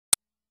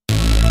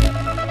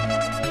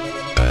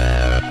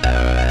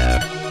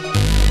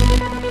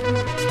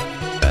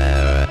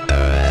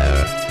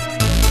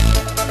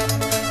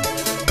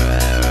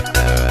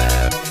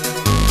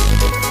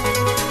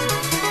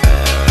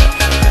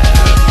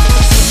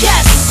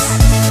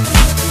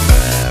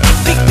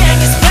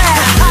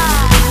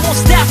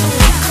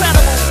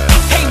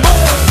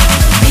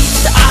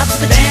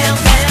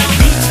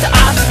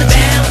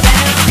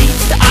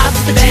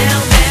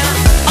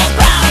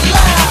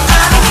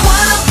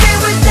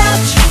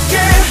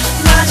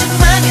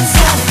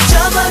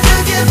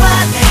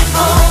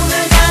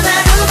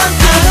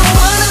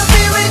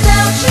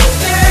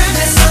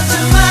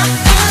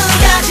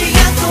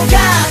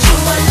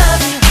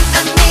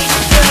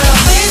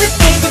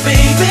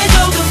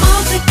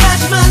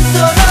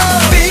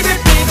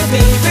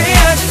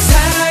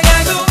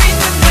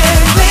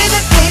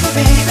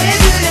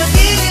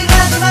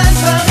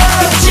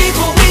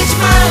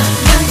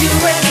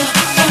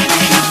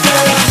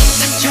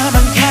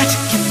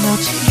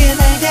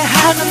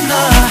피하던 너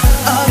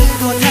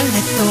어리고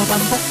달래 또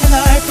반복해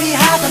널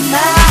피하던 나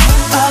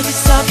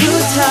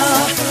어디서부터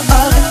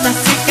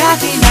어긋났을까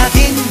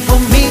기나긴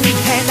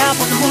고민해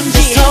나본 혼자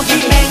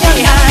속이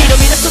매여야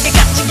미러 속에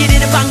갇힌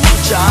길이는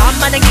방문점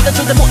만약 네가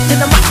존재 못해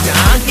난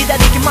마냥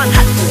기다리기만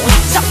할 뿐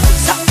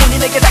사뿐히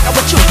내게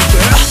다가와 줄게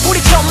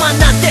우리 처음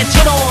만난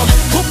때처럼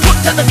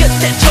풋풋하던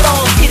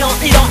그때처럼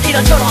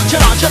이런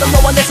저런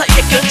너와 내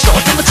사이의 끝으로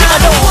묻지마 I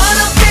don't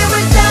wanna be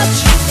without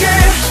you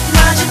girl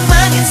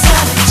마지막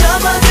인사를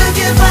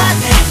접어두길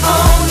바래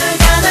오늘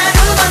단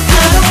하루만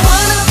I don't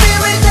wanna be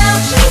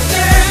without you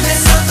girl 내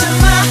서툰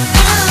마음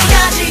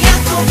가지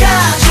않고 가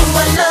좋아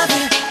love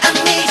you I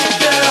need you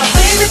girl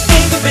Baby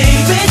baby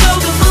baby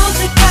조금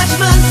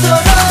무색하지만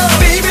서로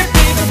Baby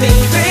baby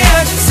baby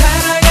아직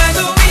사랑하고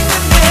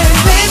있는데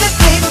Baby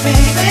baby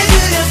baby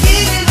그냥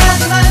이길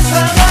가지만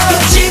서로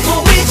끝이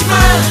보이지만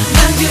난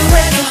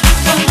그래도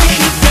I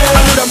need you girl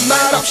아무런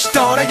말 없이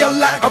떠나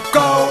연락 없고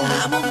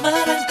아무 말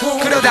않고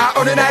그러다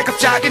어느 날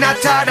갑자기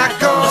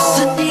나타났고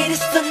무슨 일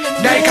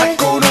있었는데 날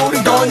갖고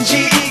노는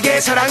건지 이게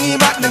사랑이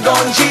맞는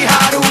건지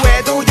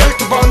하루에도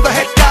 12번 더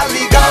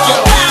헷갈리고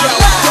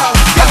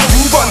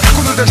두 번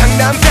갖고 놀던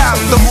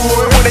장난감 너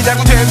뭘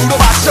원했냐고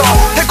되물어봤어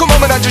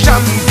달콤하면 아주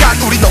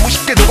잠깐 우리 너무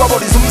쉽게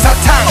녹아버린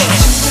솜사탕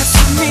진짜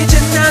숨이 이제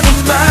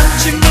나는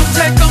막지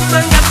못할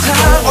것만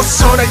같아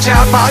어서 날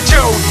잡아줘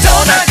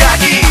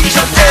떠나가기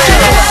전에 I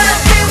don't wanna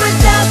be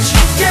without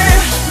you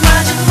girl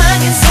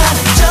마지막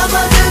인사를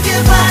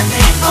접어두길 바래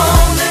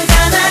오늘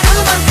단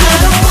하루만 I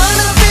don't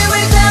wanna be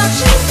without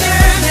you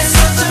girl 내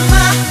서툰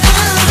마음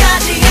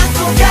가지 않고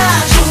가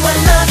좋아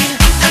love you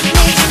I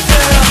need you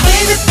girl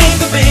Baby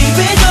baby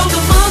baby 조금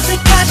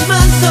무색하지만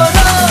서로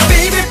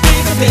Baby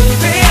baby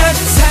baby 아직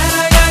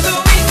사랑하고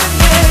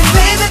있는데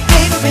Baby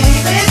baby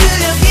baby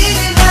그냥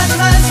이길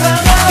가지만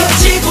서로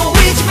끝이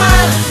보이지만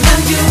난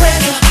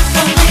그래도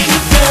I need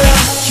you girl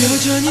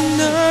여전히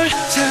널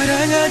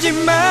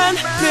사랑하지만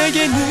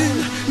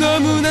내게는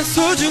너무나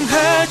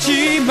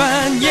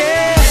소중하지만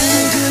yeah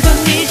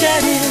그건 네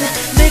자리는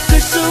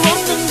메꿀 수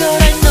없는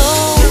걸 I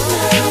know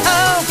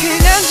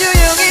그냥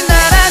조용히 날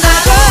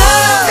안아줘 I don't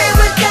wanna be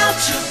without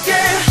you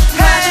girl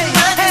마지막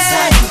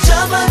인사를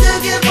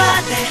접어두길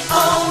바래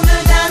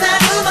오늘 단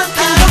하루만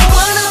I don't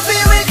wanna be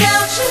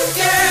without you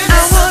girl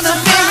I wanna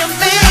be your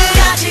man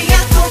가지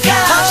않고 가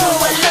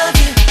좋아 love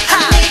you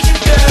I need you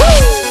girl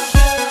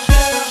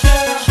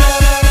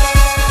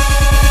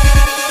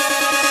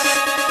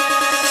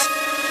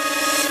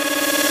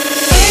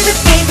Baby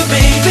baby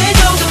baby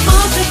조금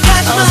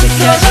무색하지만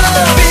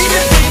서로